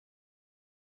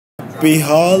Happy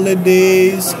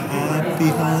holidays, happy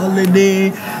holiday,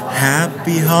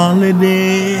 happy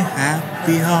holiday,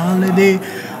 happy holiday.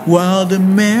 While the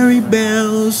merry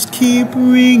bells keep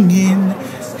ringing,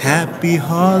 happy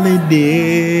holiday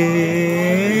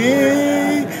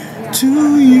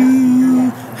to you.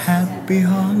 Happy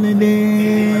holiday,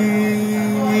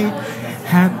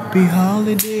 happy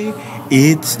holiday.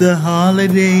 It's the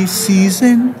holiday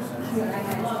season,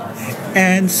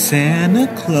 and Santa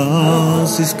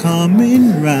Claus is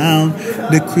coming round.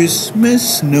 The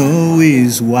Christmas snow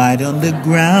is white on the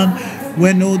ground.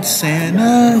 When old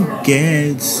Santa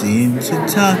gets into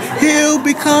town, he'll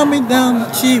be coming down the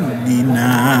chimney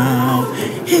now.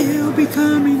 He'll be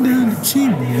coming down the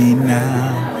chimney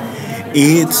now.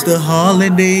 It's the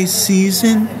holiday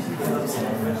season,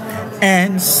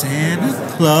 and Santa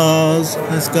Claus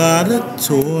has got a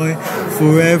toy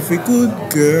for every good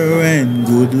girl and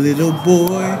good little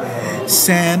boy.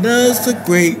 Santa's a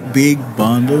great big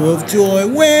bundle of joy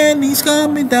when he's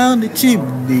coming down the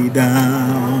chimney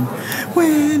down.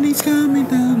 When he's coming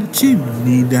down the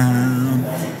chimney down,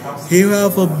 he'll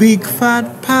have a big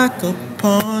fat pack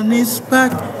upon his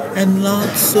back and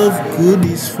lots of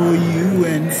goodies for you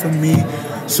and for me.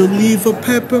 So leave a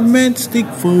peppermint stick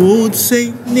for old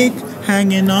Saint Nick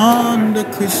hanging on the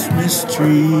Christmas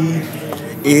tree.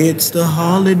 It's the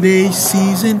holiday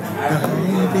season,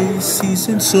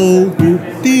 so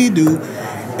whoop-dee-doo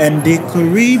and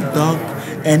dickory-dock.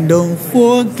 And don't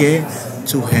forget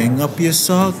to hang up your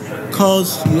sock,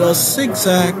 'cause just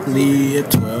exactly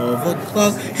at 12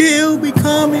 o'clock he'll be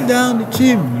coming down the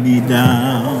chimney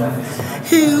down.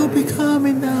 He'll be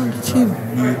coming down the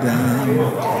chimney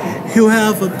down. He'll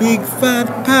have a big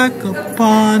fat pack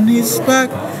upon his back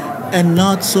and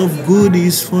lots of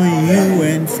goodies for you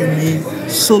and for me.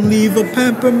 So leave a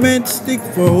peppermint stick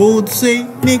for old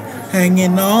Saint Nick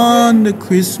hanging on the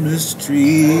Christmas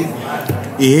tree.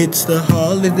 It's the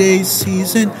holiday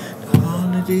season,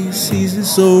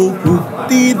 so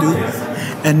whoop-dee-doo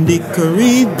and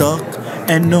dickory-dock.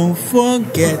 And don't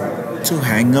forget to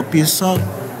hang up your sock,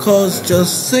 'cause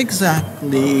just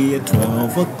exactly at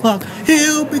 12 o'clock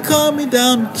he'll be coming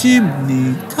down the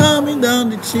chimney, coming down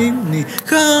the chimney,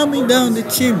 coming down the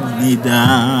chimney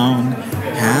down.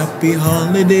 Happy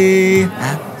holiday,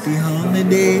 happy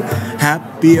holiday,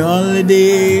 happy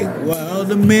holiday, while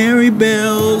the merry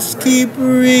bells keep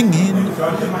ringing.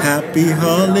 Happy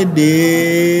holiday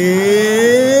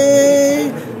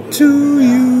to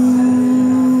you.